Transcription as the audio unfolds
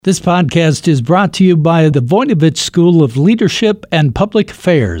This podcast is brought to you by the Voinovich School of Leadership and Public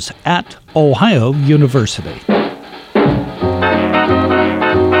Affairs at Ohio University.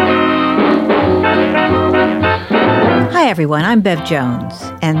 Hi everyone, I'm Bev Jones,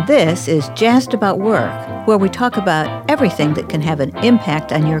 and this is Jazzed About Work, where we talk about everything that can have an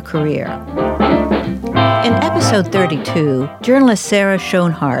impact on your career. In episode 32, journalist Sarah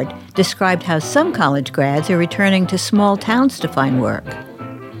Schoenhard described how some college grads are returning to small towns to find work.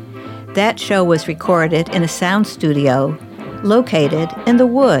 That show was recorded in a sound studio located in the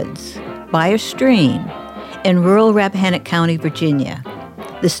woods by a stream in rural Rappahannock County, Virginia.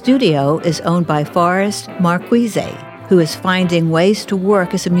 The studio is owned by Forrest Marquise, who is finding ways to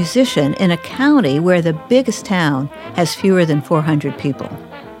work as a musician in a county where the biggest town has fewer than 400 people.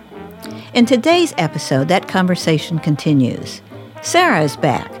 In today's episode, that conversation continues. Sarah is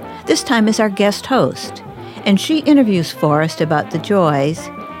back, this time as our guest host, and she interviews Forrest about the joys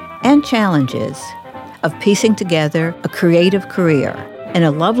and challenges of piecing together a creative career in a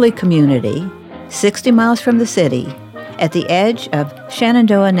lovely community 60 miles from the city at the edge of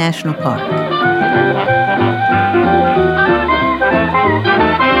Shenandoah National Park.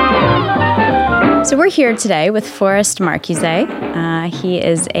 So we're here today with Forrest Marquise. He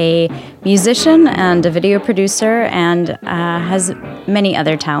is a musician and a video producer and has many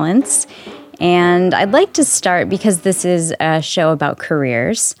other talents. And I'd like to start, because this is a show about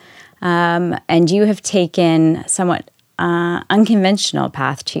careers, and you have taken somewhat unconventional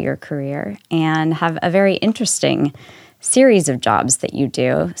path to your career and have a very interesting series of jobs that you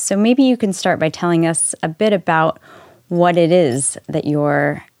do. So maybe you can start by telling us a bit about what it is that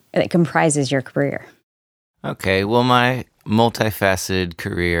comprises your career. Okay, well, my multifaceted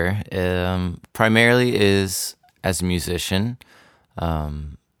career primarily is as a musician,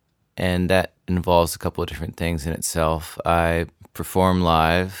 and that involves a couple of different things in itself. I perform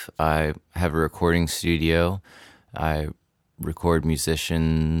live. I have a recording studio. I record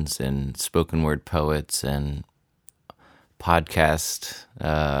musicians and spoken word poets and podcast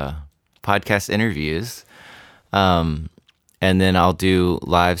interviews. And then I'll do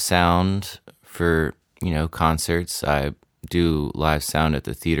live sound for, concerts. I do live sound at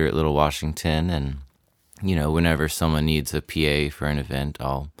the theater at Little Washington, and, whenever someone needs a PA for an event,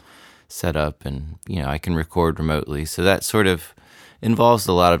 I'll set up and, I can record remotely. So that sort of involves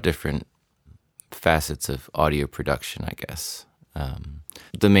a lot of different facets of audio production, I guess.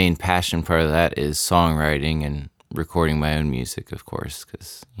 The main passion part of that is songwriting and recording my own music, of course,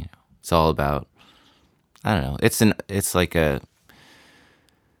 because, it's all about, I don't know, it's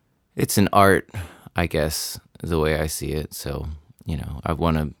an art, I guess, the way I see it. So, I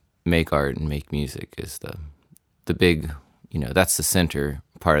want to make art and make music is the big, that's the center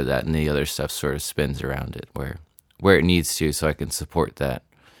part of that, and the other stuff sort of spins around it where it needs to, so I can support that.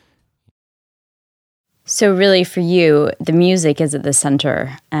 So really for you, the music is at the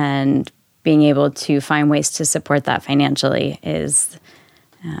center, and being able to find ways to support that financially is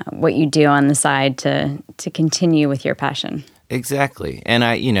what you do on the side to continue with your passion. Exactly. And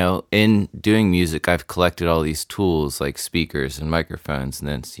I, in doing music, I've collected all these tools like speakers and microphones, and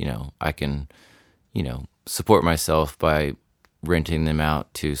then, I can, support myself by renting them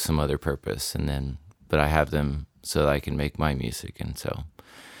out to some other purpose, but I have them so that I can make my music. And so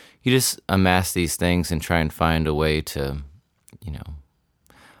you just amass these things and try and find a way to,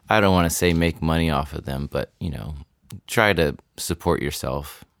 I don't want to say make money off of them, but, try to support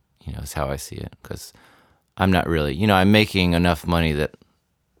yourself, is how I see it. Because I'm not really, I'm making enough money that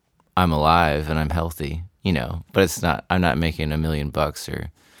I'm alive and I'm healthy, but I'm not making $1 million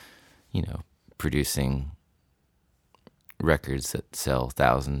or, producing records that sell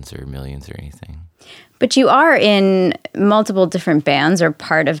thousands or millions or anything. But you are in multiple different bands or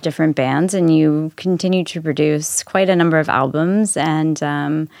part of different bands, and you continue to produce quite a number of albums.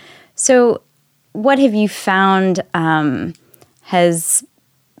 And so what have you found has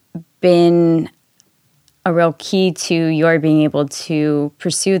been a real key to your being able to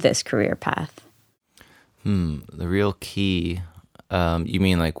pursue this career path? The real key, you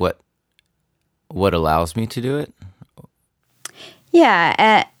mean like what allows me to do it?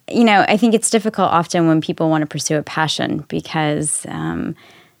 Yeah, I think it's difficult often when people want to pursue a passion because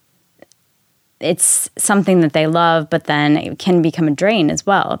it's something that they love, but then it can become a drain as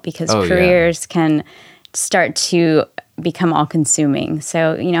well because careers can start to become all-consuming.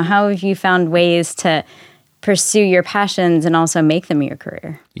 So, how have you found ways to pursue your passions and also make them your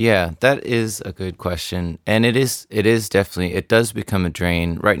career? Yeah, that is a good question. And it is definitely, it does become a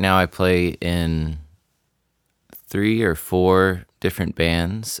drain. Right now I play in 3 or 4 different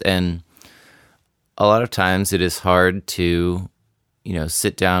bands, and a lot of times it is hard to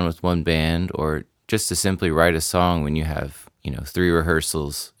sit down with one band, or just to simply write a song when you have, 3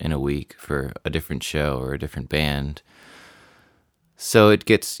 rehearsals in a week for a different show or a different band. So it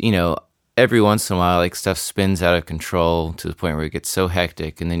gets, every once in a while, like, stuff spins out of control to the point where it gets so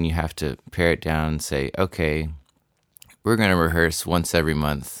hectic, and then you have to pare it down and say, okay, we're going to rehearse once every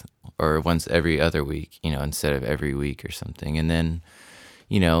month or once every other week, instead of every week or something. And then,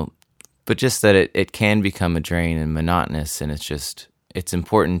 but just that it can become a drain and monotonous, and it's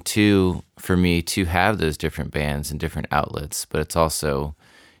important for me to have those different bands and different outlets, but it's also,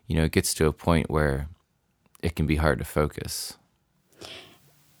 it gets to a point where it can be hard to focus.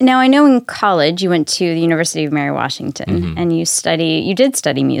 Now, I know in college you went to the University of Mary Washington, and you did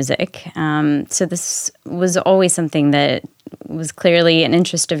study music. So this was always something that was clearly an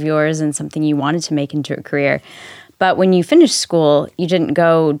interest of yours and something you wanted to make into a career. But when you finished school, you didn't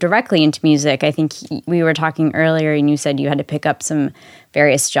go directly into music. I think we were talking earlier, and you said you had to pick up some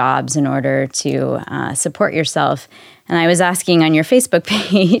various jobs in order to support yourself. And I was asking on your Facebook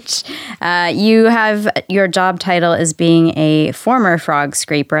page, you have your job title as being a former frog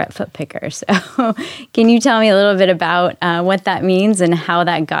scraper at Foot Picker. So can you tell me a little bit about what that means and how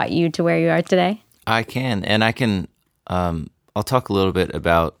that got you to where you are today? I can. And I can, I'll talk a little bit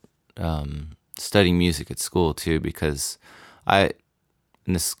about studying music at school too, because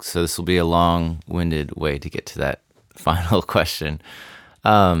this will be a long-winded way to get to that final question.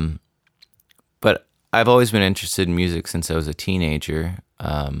 But I've always been interested in music since I was a teenager.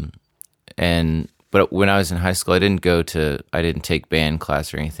 But when I was in high school, I didn't take band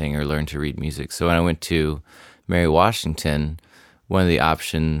class or anything or learn to read music. So when I went to Mary Washington, one of the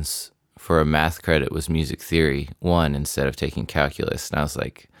options for a math credit was music theory 1 instead of taking calculus. And I was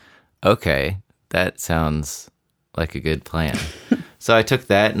like, okay, that sounds like a good plan. So I took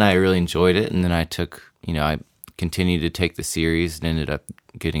that and I really enjoyed it. And then I continued to take the series and ended up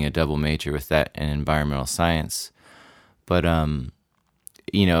getting a double major with that in environmental science. But,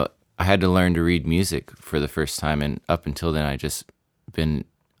 I had to learn to read music for the first time. And up until then,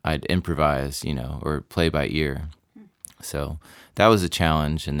 I'd improvise, or play by ear. So that was a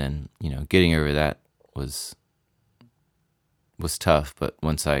challenge. And then, getting over that was tough. But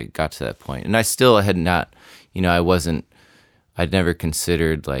once I got to that point, and I still had not, I'd never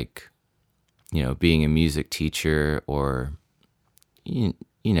considered being a music teacher or,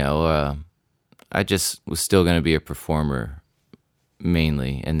 I just was still going to be a performer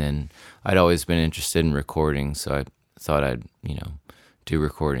mainly. And then I'd always been interested in recording. So I thought I'd, do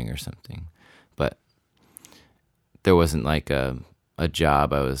recording or something, but there wasn't a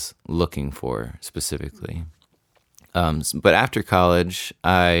job I was looking for specifically. But after college,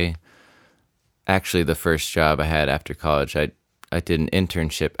 the first job I had after college, I did an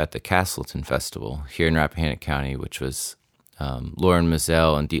internship at the Castleton Festival here in Rappahannock County, which was Lauren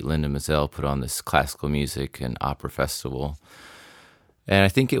Mizell and Dietlinda Mizell put on this classical music and opera festival. And I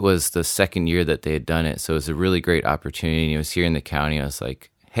think it was the second year that they had done it, so it was a really great opportunity. It was here in the county. I was like,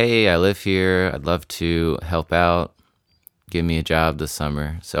 hey, I live here. I'd love to help out. Give me a job this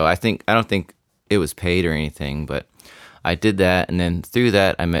summer. So I don't think it was paid or anything, but I did that. And then through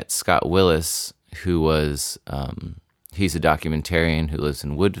that, I met Scott Willis, who was, he's a documentarian who lives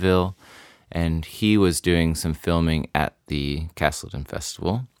in Woodville, and he was doing some filming at the Castleton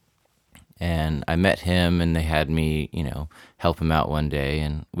Festival. And I met him, and they had me, help him out one day,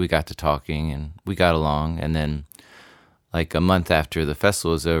 and we got to talking, and we got along. And then, a month after the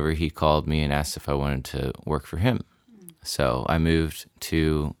festival was over, he called me and asked if I wanted to work for him. So I moved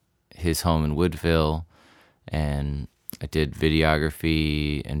to his home in Woodville, and I did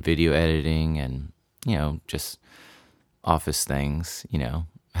videography and video editing and, just office things,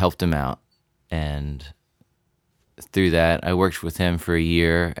 helped him out. And through that, I worked with him for a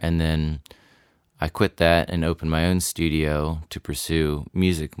year, and then I quit that and opened my own studio to pursue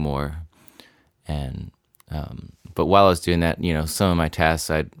music more. And but while I was doing that, some of my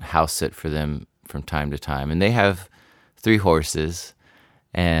tasks, I'd house sit for them from time to time. And they have 3 horses,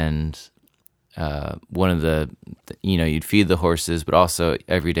 and one of the, you'd feed the horses, but also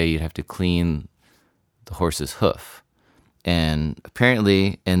every day you'd have to clean the horse's hoof. And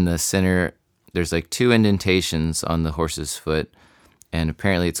apparently in the center, there's 2 indentations on the horse's foot, and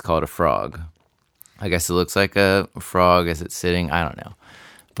apparently it's called a frog. I guess it looks like a frog as it's sitting. I don't know.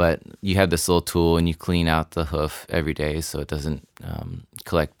 But you have this little tool, and you clean out the hoof every day so it doesn't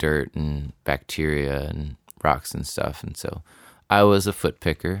collect dirt and bacteria and rocks and stuff. And so I was a foot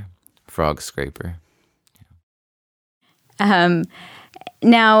picker, frog scraper.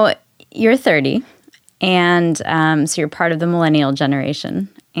 Now, you're 30, and so you're part of the millennial generation.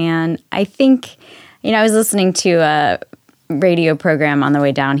 And I think, I was listening to radio program on the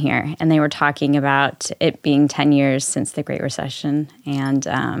way down here, and they were talking about it being 10 years since the Great Recession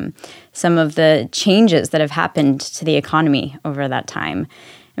and some of the changes that have happened to the economy over that time.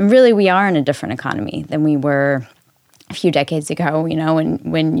 And really, we are in a different economy than we were a few decades ago,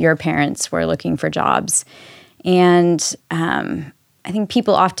 when your parents were looking for jobs. And I think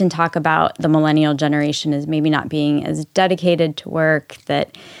people often talk about the millennial generation as maybe not being as dedicated to work,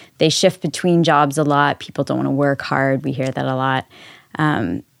 that they shift between jobs a lot. People don't want to work hard. We hear that a lot.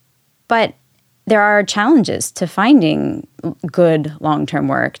 But there are challenges to finding good long-term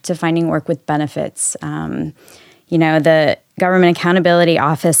work, to finding work with benefits. The Government Accountability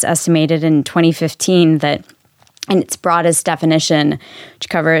Office estimated in 2015 that, in its broadest definition, which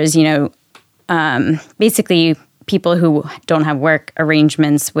covers, basically people who don't have work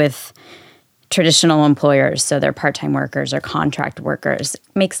arrangements with traditional employers, so they're part-time workers or contract workers,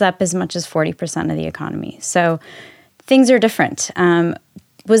 makes up as much as 40% of the economy. So things are different.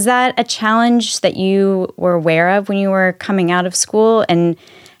 Was that a challenge that you were aware of when you were coming out of school? And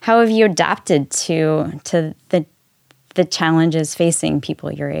how have you adapted to the challenges facing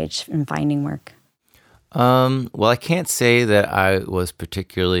people your age in finding work? Well, I can't say that I was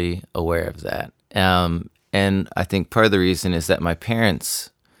particularly aware of that. And I think part of the reason is that my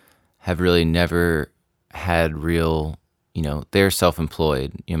parents have really never had real, they're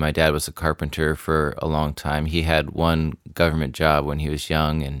self-employed. My dad was a carpenter for a long time. He had one government job when he was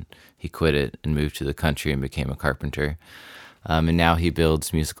young, and he quit it and moved to the country and became a carpenter. And now he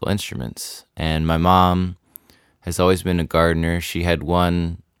builds musical instruments. And my mom has always been a gardener. She had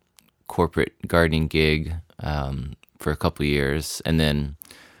one corporate gardening gig for a couple of years, and then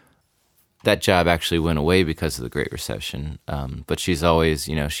that job actually went away because of the Great Recession. But she's always,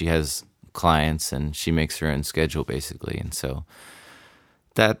 she has clients and she makes her own schedule basically. And so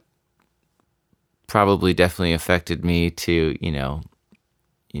that probably definitely affected me to,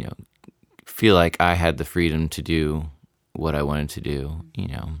 feel like I had the freedom to do what I wanted to do,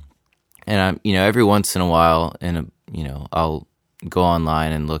 And I'm, every once in a while I'll go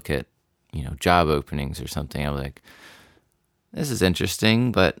online and look at, job openings or something. I'm like, this is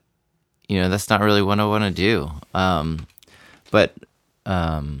interesting, but that's not really what I want to do. But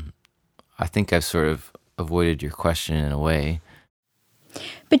I think I've sort of avoided your question in a way.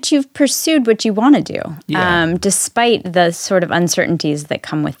 But you've pursued what you want to do, yeah. Despite the sort of uncertainties that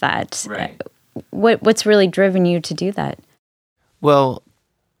come with that. Right. What's really driven you to do that? Well,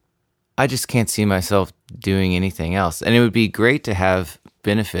 I just can't see myself doing anything else. And it would be great to have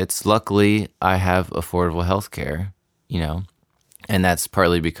benefits. Luckily, I have affordable health care, and that's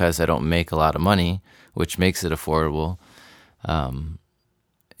partly because I don't make a lot of money, which makes it affordable. And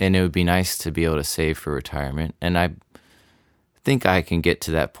it would be nice to be able to save for retirement. And I think I can get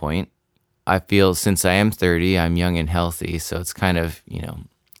to that point. I feel since I am 30, I'm young and healthy. So it's kind of,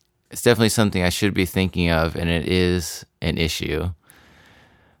 it's definitely something I should be thinking of, and it is an issue.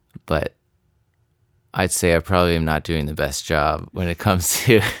 But I'd say I probably am not doing the best job when it comes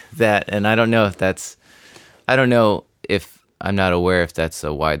to that. And I don't know if I'm not aware if that's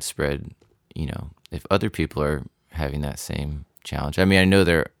a widespread, if other people are having that same challenge. I mean, I know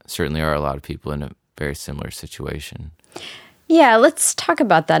there certainly are a lot of people in a very similar situation. Yeah, let's talk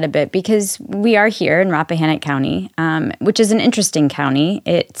about that a bit, because we are here in Rappahannock County, which is an interesting county.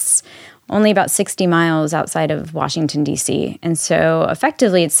 It's only about 60 miles outside of Washington, D.C., and so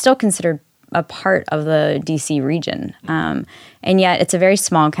effectively it's still considered a part of the D.C. region. And yet it's a very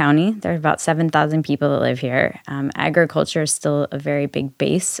small county. There are about 7,000 people that live here. Agriculture is still a very big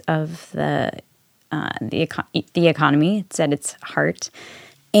base of the economy. It's at its heart.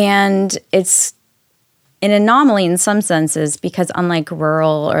 And it's an anomaly in some senses because unlike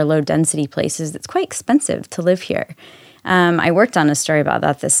rural or low-density places, it's quite expensive to live here. I worked on a story about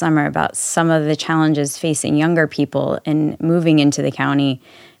that this summer, about some of the challenges facing younger people in moving into the county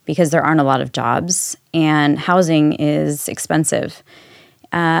because there aren't a lot of jobs and housing is expensive.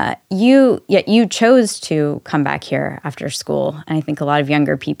 Yet you chose to come back here after school. And I think a lot of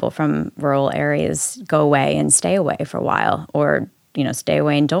younger people from rural areas go away and stay away for a while, or, stay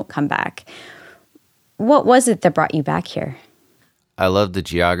away and don't come back. What was it that brought you back here? I love the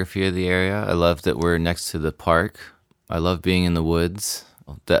geography of the area. I love that we're next to the park. I love being in the woods.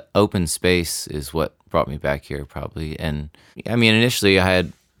 The open space is what brought me back here, probably. And I mean, initially I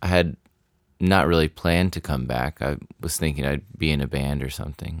had not really planned to come back. I was thinking I'd be in a band or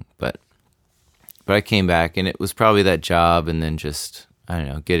something, but I came back, and it was probably that job, and then just, I don't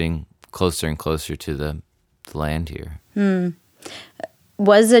know, getting closer and closer to the land here.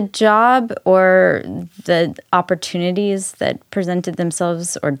 Was a job or the opportunities that presented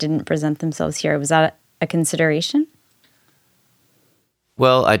themselves or didn't present themselves here, was that a consideration?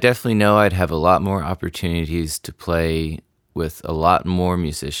 Well, I definitely know I'd have a lot more opportunities to play with a lot more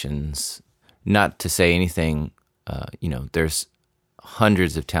musicians. Not to say anything, there's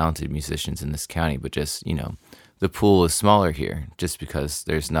hundreds of talented musicians in this county, but just, the pool is smaller here just because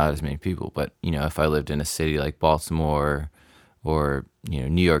there's not as many people. But, if I lived in a city like Baltimore or,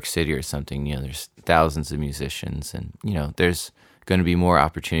 New York City or something, there's thousands of musicians and, there's going to be more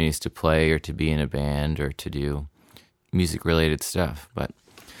opportunities to play or to be in a band or to do music-related stuff. But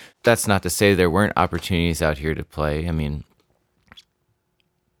that's not to say there weren't opportunities out here to play. I mean, I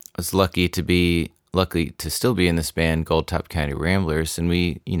was lucky to still be in this band, Goldtop County Ramblers, and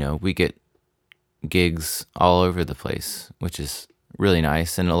we get gigs all over the place, which is really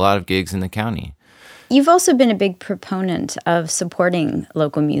nice, and a lot of gigs in the county. You've also been a big proponent of supporting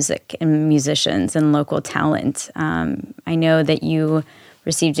local music and musicians and local talent. I know that you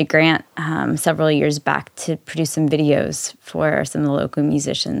received a grant several years back to produce some videos for some of the local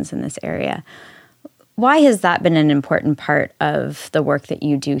musicians in this area. Why has that been an important part of the work that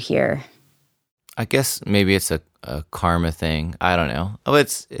you do here? I guess maybe it's a karma thing. I don't know. Oh,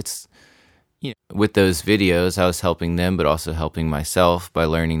 it's with those videos, I was helping them, but also helping myself by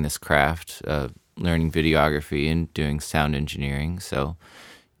learning this craft, learning videography and doing sound engineering. So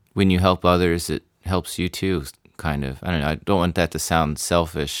when you help others, it helps you too, kind of. I don't know. I don't want that to sound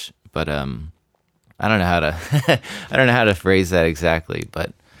selfish, but I don't know how to I don't know how to phrase that exactly,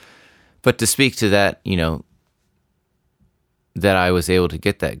 but to speak to that, that I was able to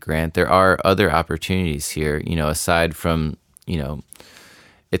get that grant, there are other opportunities here, aside from,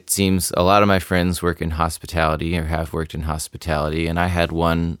 it seems a lot of my friends work in hospitality or have worked in hospitality, and I had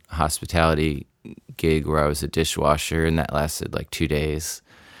one hospitality gig where I was a dishwasher, and that lasted like 2 days,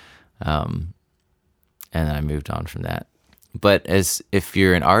 and then I moved on from that. But if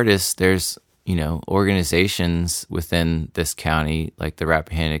you're an artist, there's, organizations within this county, like the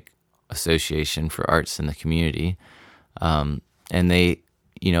Rappahannock Association for Arts in the Community, and they,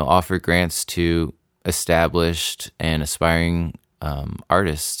 offer grants to established and aspiring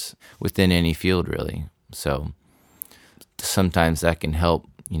artists within any field, really. So sometimes that can help,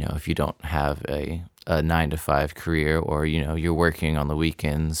 if you don't have a 9-to-5 career, or, you're working on the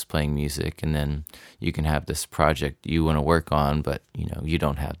weekends playing music, and then you can have this project you want to work on, but, you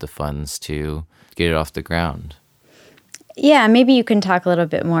don't have the funds to get it off the ground. Yeah, maybe you can talk a little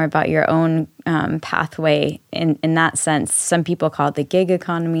bit more about your own pathway in that sense. Some people call it the gig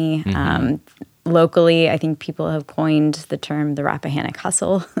economy. Mm-hmm. Locally, I think people have coined the term the Rappahannock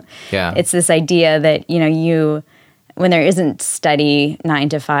hustle. Yeah. It's this idea that, when there isn't steady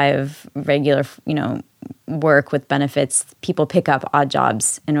 9-to-5 regular, work with benefits, people pick up odd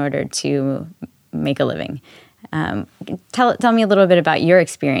jobs in order to make a living. Tell me a little bit about your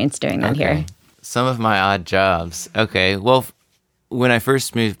experience doing that here. Some of my odd jobs. Okay. Well, when I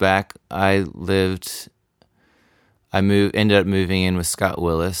first moved back, I ended up moving in with Scott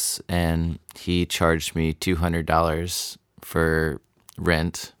Willis, and he charged me $200 for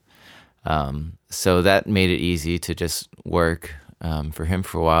rent. So that made it easy to just work for him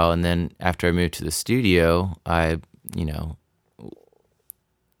for a while. And then after I moved to the studio, odd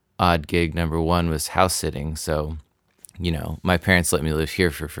gig number one was house sitting. So, my parents let me live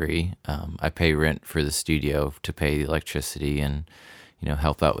here for free. I pay rent for the studio to pay the electricity and,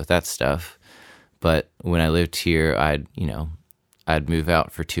 help out with that stuff. But when I lived here, I'd move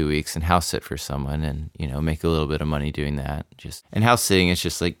out for 2 weeks and house sit for someone and, make a little bit of money doing that. And house sitting is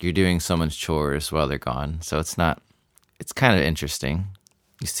just like you're doing someone's chores while they're gone. So it's kind of interesting.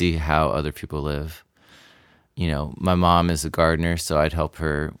 You see how other people live. My mom is a gardener, so I'd help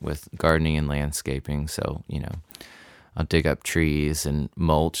her with gardening and landscaping. So, I'll dig up trees and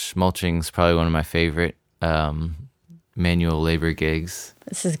mulch. Mulching is probably one of my favorite manual labor gigs.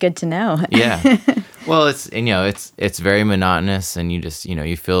 This is good to know. Yeah. Well, it's very monotonous, and you just,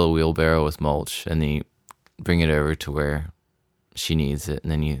 you fill a wheelbarrow with mulch, and then you bring it over to where she needs it, and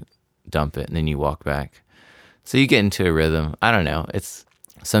then you dump it, and then you walk back. So you get into a rhythm. I don't know.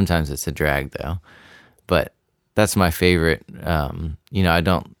 Sometimes it's a drag though, but that's my favorite. I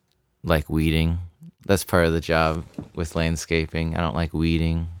don't like weeding. That's part of the job with landscaping. I don't like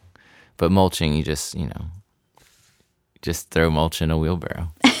weeding, but mulching, you just throw mulch in a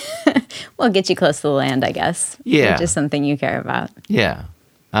wheelbarrow. Well, get you close to the land, I guess. Yeah. Which is something you care about. Yeah.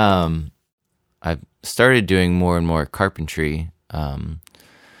 I've started doing more and more carpentry, but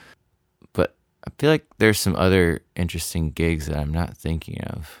I feel like there's some other interesting gigs that I'm not thinking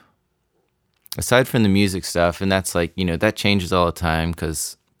of. Aside from the music stuff, and that's like, that changes all the time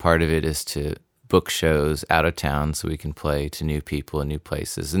because part of it is to book shows out of town so we can play to new people and new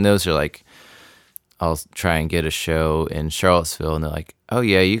places. And those are like, I'll try and get a show in Charlottesville, and they're like, oh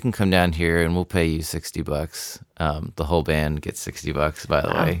yeah, you can come down here and we'll pay you $60. The whole band gets $60, by the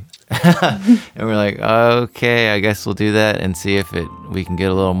way. And we're like, okay, I guess we'll do that and see if we can get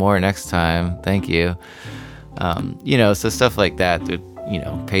a little more next time. Thank you. So stuff like that,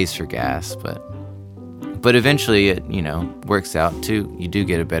 pays for gas, but eventually it, works out too. You do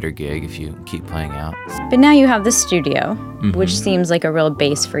get a better gig if you keep playing out. But now you have the studio, which seems like a real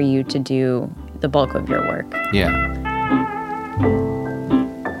base for you to do the bulk of your work. Yeah.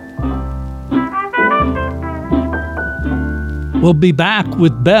 We'll be back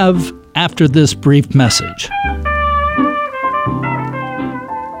with Bev after this brief message.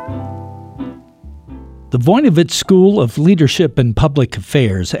 The Voinovich School of Leadership and Public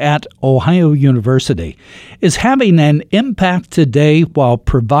Affairs at Ohio University is having an impact today while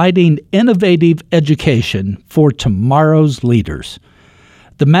providing innovative education for tomorrow's leaders.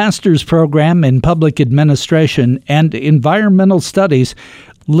 The master's program in public administration and environmental studies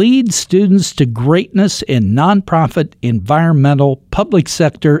leads students to greatness in nonprofit, environmental, public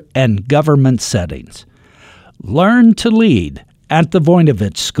sector, and government settings. Learn to lead at the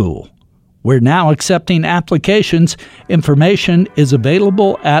Voinovich School. We're now accepting applications. Information is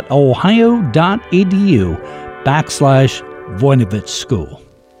available at ohio.edu/Voinovich School.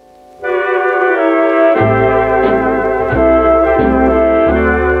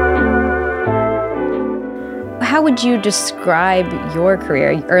 How would you describe your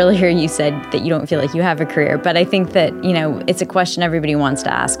career? Earlier you said that you don't feel like you have a career, but I think that, it's a question everybody wants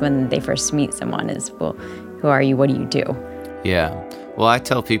to ask when they first meet someone is, well, who are you? What do you do? Yeah. Well, I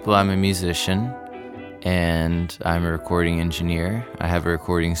tell people I'm a musician and I'm a recording engineer. I have a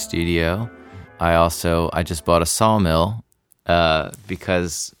recording studio. I just bought a sawmill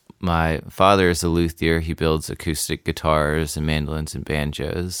because my father is a luthier. He builds acoustic guitars and mandolins and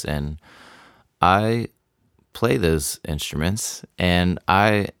banjos, and I play those instruments. And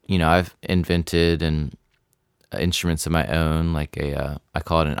I've invented instruments of my own, like I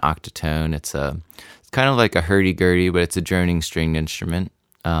call it an octotone. It's kind of like a hurdy-gurdy, but it's a droning stringed instrument.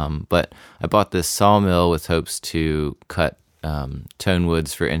 But I bought this sawmill with hopes to cut tone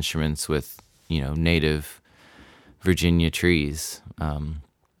woods for instruments with, native Virginia trees.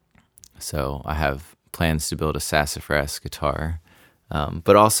 So I have plans to build a sassafras guitar.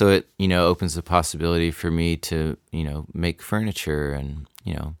 But also it, opens the possibility for me to, make furniture and,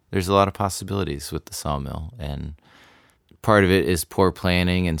 there's a lot of possibilities with the sawmill. And part of it is poor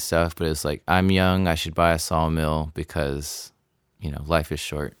planning and stuff, but it's like, I'm young, I should buy a sawmill because, life is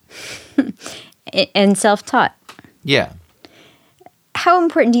short. And self-taught. Yeah. How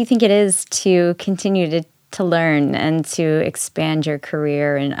important do you think it is to continue to learn and to expand your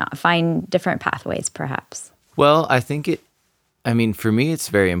career and find different pathways, perhaps? Well, I think for me, it's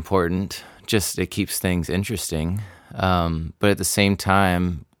very important. Just it keeps things interesting. But at the same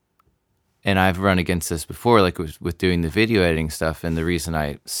time, and I've run against this before, like with doing the video editing stuff, and the reason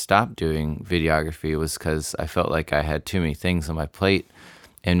I stopped doing videography was because I felt like I had too many things on my plate,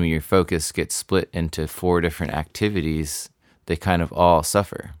 and when your focus gets split into 4 different activities, they kind of all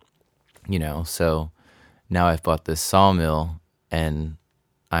suffer, So now I've bought this sawmill, and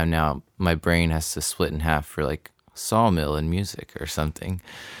my brain has to split in half for like sawmill and music or something,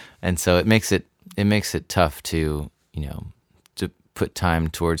 and so it makes it tough to to put time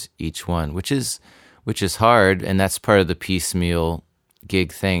towards each one, which is hard, and that's part of the piecemeal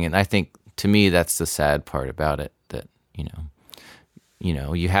gig thing. And I think, to me, that's the sad part about it, that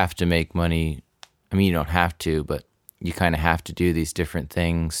you have to make money. I mean, you don't have to, but you kind of have to do these different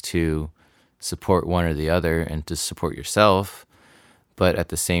things to support one or the other and to support yourself. But at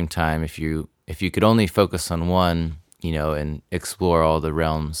the same time, if you could only focus on one, and explore all the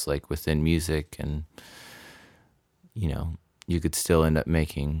realms like within music, and you could still end up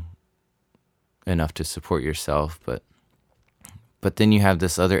making enough to support yourself, but then you have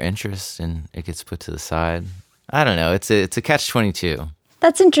this other interest and it gets put to the side. I don't know. It's a catch-22.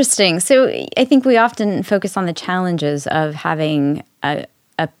 That's interesting. So I think we often focus on the challenges of having to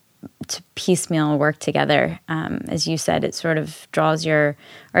piecemeal work together. As you said, it sort of or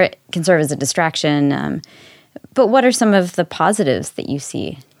it can serve as a distraction. But what are some of the positives that you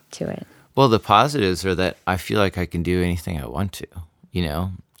see to it? Well, the positives are that I feel like I can do anything I want to.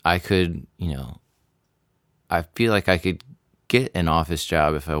 I could, I feel like I could get an office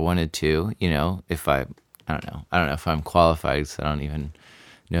job if I wanted to, if I don't know if I'm qualified, because I don't even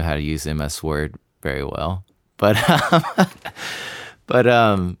know how to use MS Word very well. But,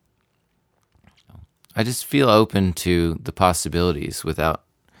 I just feel open to the possibilities without,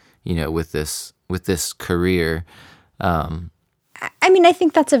 with this career. I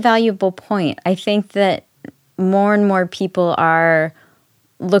think that's a valuable point. I think that more and more people are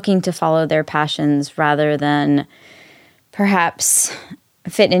looking to follow their passions rather than perhaps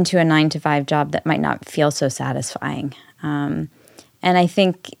fit into a 9-to-5 job that might not feel so satisfying. And I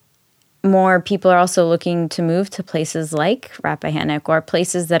think more people are also looking to move to places like Rappahannock or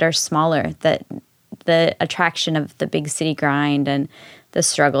places that are smaller, that the attraction of the big city grind and the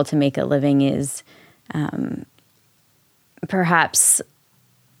struggle to make a living is perhaps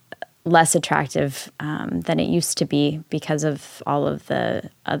less attractive than it used to be because of all of the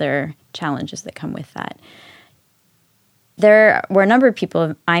other challenges that come with that. There were a number of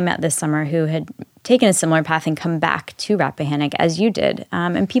people I met this summer who had taken a similar path and come back to Rappahannock as you did,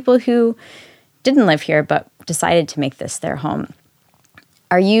 and people who didn't live here but decided to make this their home.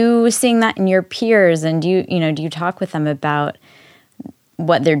 Are you seeing that in your peers, and do you talk with them about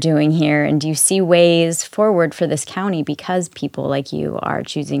what they're doing here, and do you see ways forward for this county because people like you are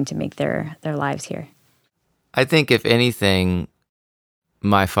choosing to make their lives here? I think if anything,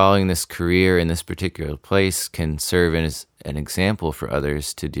 my following this career in this particular place can serve as an example for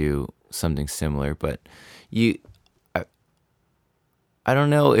others to do something similar. But I don't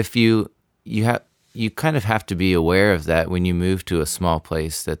know if you kind of have to be aware of that when you move to a small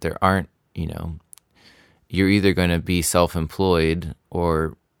place, that there aren't, you're either going to be self-employed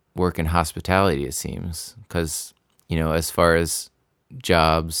or work in hospitality, it seems, because, as far as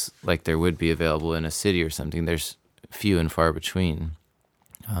jobs like there would be available in a city or something, there's few and far between.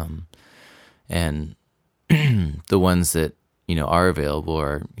 And the ones that, are available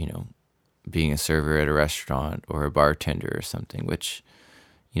are, being a server at a restaurant or a bartender or something, which,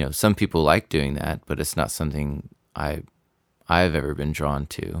 some people like doing that, but it's not something I've ever been drawn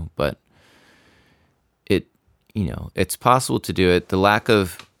to. But it's possible to do it. The lack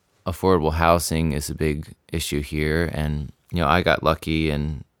of affordable housing is a big issue here. And, I got lucky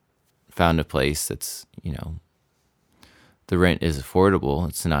and found a place that's, the rent is affordable.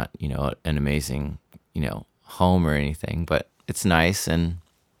 It's not, an amazing, home or anything, but it's nice. And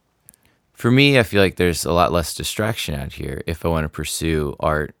for me, I feel like there's a lot less distraction out here if I want to pursue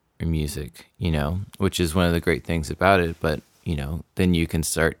art or music, which is one of the great things about it. But, then you can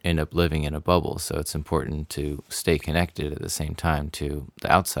end up living in a bubble. So it's important to stay connected at the same time to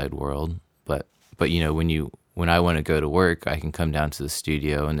the outside world. But when I want to go to work, I can come down to the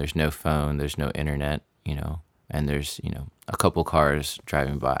studio and there's no phone, there's no internet, and there's, a couple cars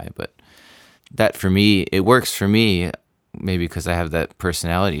driving by. But that for me, it works for me, maybe because I have that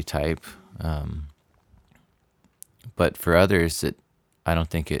personality type. But for others, I don't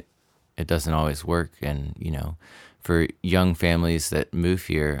think it doesn't always work. And, for young families that move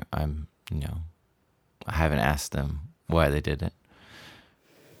here, I haven't asked them why they did it.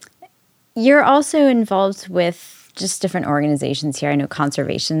 You're also involved with just different organizations here. I know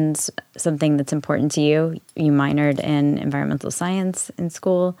conservation's something that's important to you. You minored in environmental science in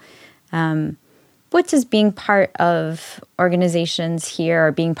school. What does being part of organizations here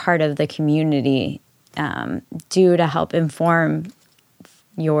or being part of the community do to help inform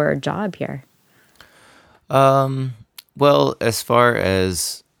your job here? Well, as far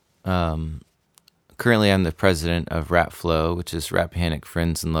as currently I'm the president of RapFlow, which is Rappahannock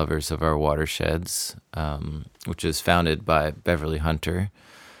Friends and Lovers of Our Watersheds, which is founded by Beverly Hunter.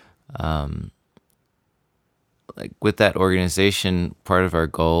 With that organization, part of our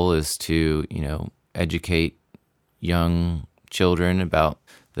goal is to, educate young children about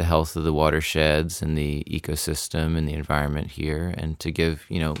the health of the watersheds and the ecosystem and the environment here, and to give,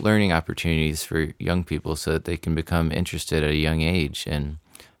 learning opportunities for young people so that they can become interested at a young age in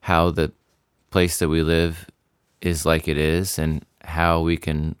how the place that we live is like it is and how we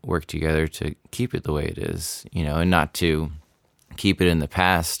can work together to keep it the way it is, and not to keep it in the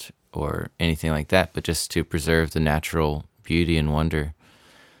past or anything like that, but just to preserve the natural beauty and wonder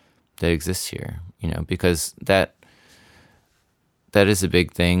that exists here, because that is a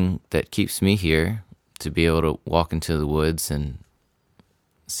big thing that keeps me here, to be able to walk into the woods and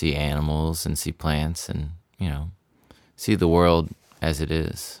see animals and see plants and, see the world as it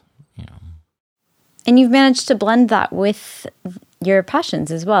is, And you've managed to blend that with your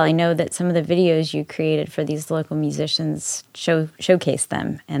passions as well. I know that some of the videos you created for these local musicians showcase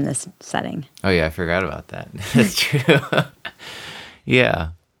them in this setting. Oh, yeah, I forgot about that. That's true. Yeah.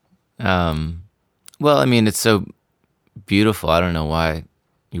 Well, it's so beautiful. I don't know why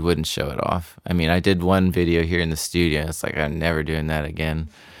you wouldn't show it off. I did one video here in the studio. It's like, I'm never doing that again.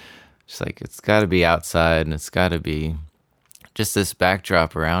 It's like, it's got to be outside, and it's got to be just this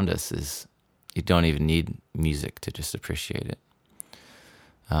backdrop around us is, you don't even need music to just appreciate it.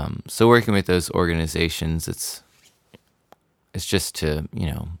 So working with those organizations, it's just to,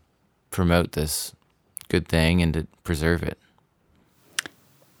 promote this good thing and to preserve it.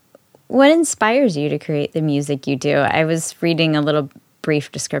 What inspires you to create the music you do? I was reading a little brief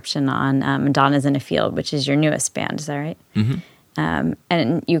description on Madonna's in a Field, which is your newest band. Is that right? Mm-hmm.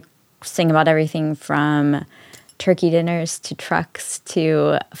 And you sing about everything from turkey dinners to trucks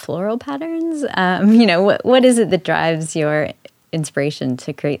to floral patterns. What is it that drives your inspiration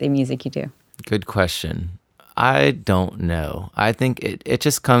to create the music you do? Good question. I don't know. I think it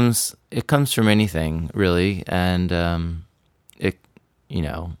just comes from anything, really. And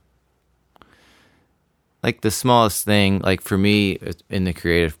like the smallest thing, like for me in the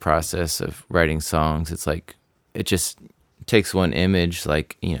creative process of writing songs, it's like it just takes one image,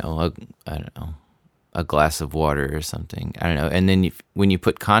 like, a glass of water or something. I don't know. And then when you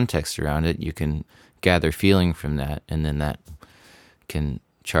put context around it, you can gather feeling from that, and then that can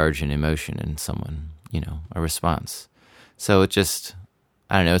charge an emotion in someone, a response. So it just,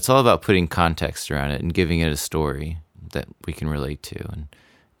 I don't know, it's all about putting context around it and giving it a story that we can relate to. And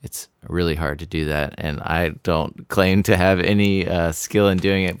it's really hard to do that, and I don't claim to have any skill in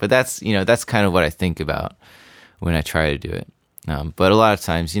doing it. But that's kind of what I think about when I try to do it. But a lot of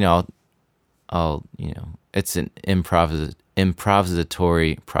times, I'll it's an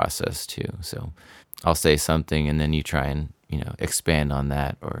improvisatory process too. So I'll say something, and then you try and expand on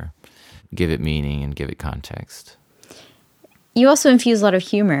that or give it meaning and give it context. You also infuse a lot of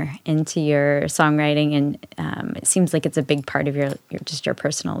humor into your songwriting, and it seems like it's a big part of your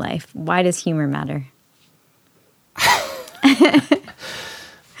personal life. Why does humor matter?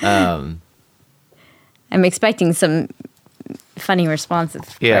 I'm expecting some funny responses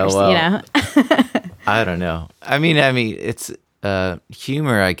first, I don't know. I mean, it's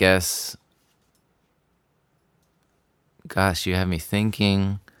humor, I guess. Gosh, you have me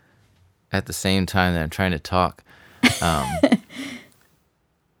thinking at the same time that I'm trying to talk.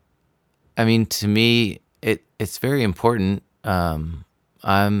 To me, it's very important. I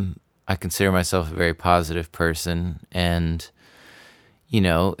consider myself a very positive person, and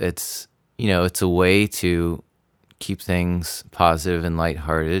it's a way to keep things positive and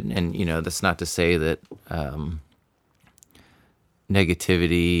lighthearted. And that's not to say that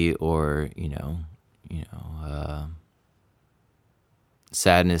negativity or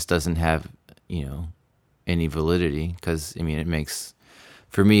sadness doesn't have any validity, because it makes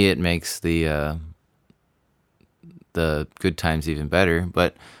the good times even better.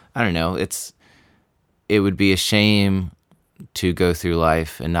 But I don't know, it would be a shame to go through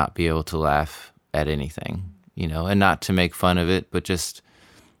life and not be able to laugh at anything, and not to make fun of it, but just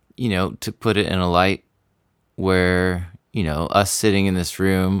to put it in a light where us sitting in this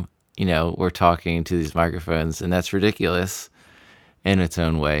room, we're talking to these microphones, and that's ridiculous in its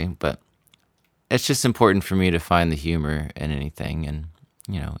own way, but it's just important for me to find the humor in anything. And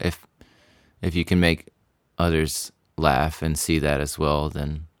if you can make others laugh and see that as well,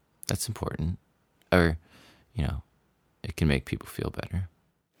 then that's important. Or it can make people feel better.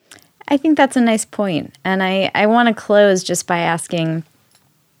 I think that's a nice point. And I want to close just by asking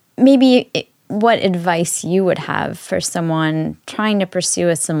what advice you would have for someone trying to pursue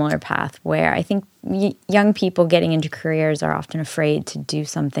a similar path, where I think young people getting into careers are often afraid to do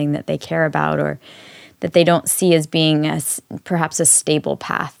something that they care about, or that they don't see as being perhaps a stable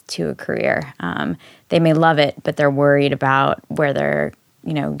path to a career. They may love it, but they're worried about where they're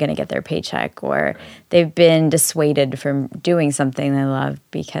going to get their paycheck, or they've been dissuaded from doing something they love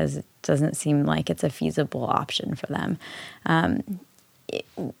because it doesn't seem like it's a feasible option for them.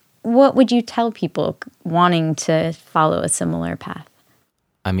 What would you tell people wanting to follow a similar path?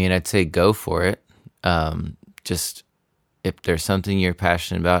 I'd say go for it. Just if there's something you're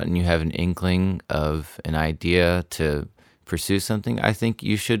passionate about and you have an inkling of an idea to pursue something, I think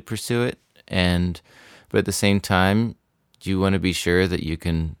you should pursue it. But at the same time, you want to be sure that you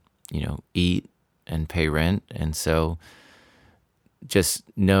can, eat and pay rent. And so just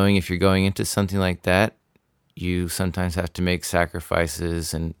knowing if you're going into something like that, you sometimes have to make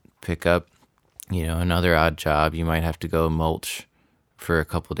sacrifices and pick up, another odd job. You might have to go mulch for a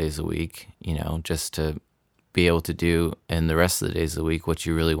couple days a week, just to be able to do in the rest of the days of the week what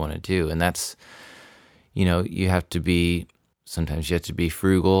you really want to do. And that's, sometimes you have to be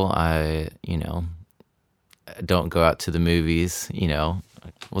frugal. I don't go out to the movies,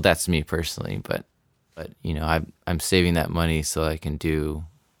 well, that's me personally, but I'm saving that money so I can do,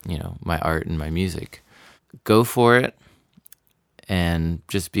 my art and my music. Go for it, and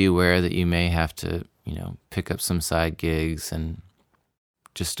just be aware that you may have to, pick up some side gigs, and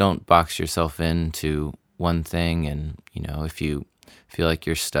just don't box yourself into one thing. And, if you feel like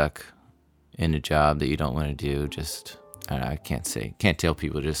you're stuck in a job that you don't want to do, just, I can't tell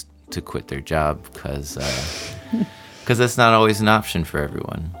people just to quit their job, because that's not always an option for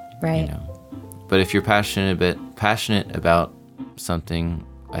everyone. Right. You know? But if you're passionate about something,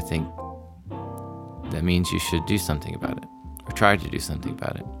 I think that means you should do something about it, or try to do something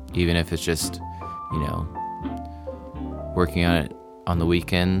about it, even if it's just, working on it on the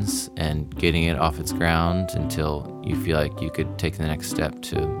weekends and getting it off its ground until you feel like you could take the next step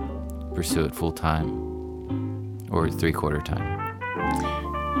to pursue it full time or 3/4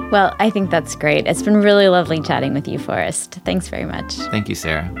 time. Well, I think that's great. It's been really lovely chatting with you, Forrest. Thanks very much. Thank you,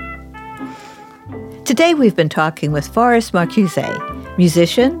 Sarah. Today we've been talking with Forrest Marcuse,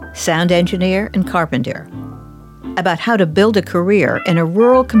 musician, sound engineer, and carpenter, about how to build a career in a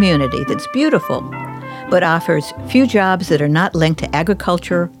rural community that's beautiful, but offers few jobs that are not linked to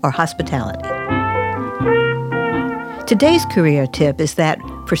agriculture or hospitality. Today's career tip is that,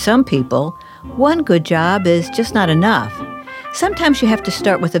 for some people, one good job is just not enough. Sometimes you have to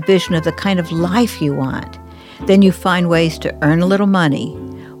start with a vision of the kind of life you want. Then you find ways to earn a little money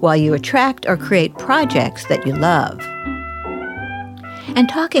while you attract or create projects that you love. And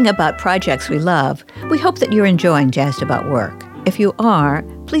talking about projects we love, we hope that you're enjoying Jazzed About Work. If you are,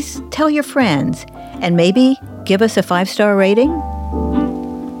 please tell your friends and maybe give us a 5-star rating.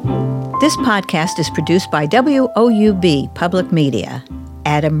 This podcast is produced by WOUB Public Media.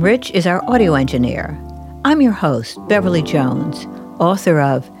 Adam Rich is our audio engineer. I'm your host, Beverly Jones, author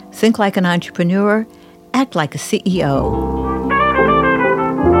of Think Like an Entrepreneur, Act Like a CEO.